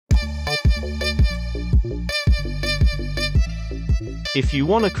If you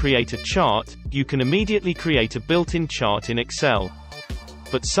want to create a chart, you can immediately create a built-in chart in Excel.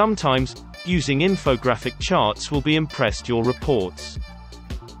 But sometimes, using infographic charts will be impressed your reports.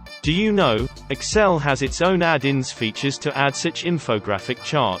 Do you know, Excel has its own add-ins features to add such infographic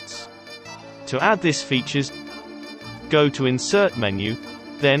charts. To add this features, go to Insert menu,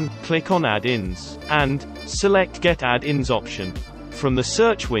 then, click on Add-ins, and select Get Add-ins option. From the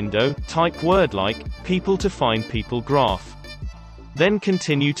search window, type word like people to find people graph. Then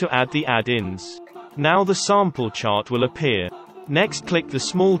continue to add the add-ins. Now the sample chart will appear. Next click the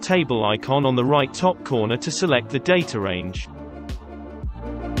small table icon on the right top corner to select the data range.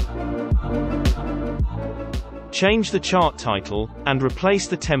 Change the chart title, and replace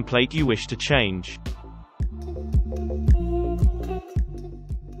the template you wish to change.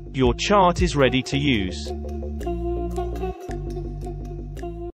 Your chart is ready to use.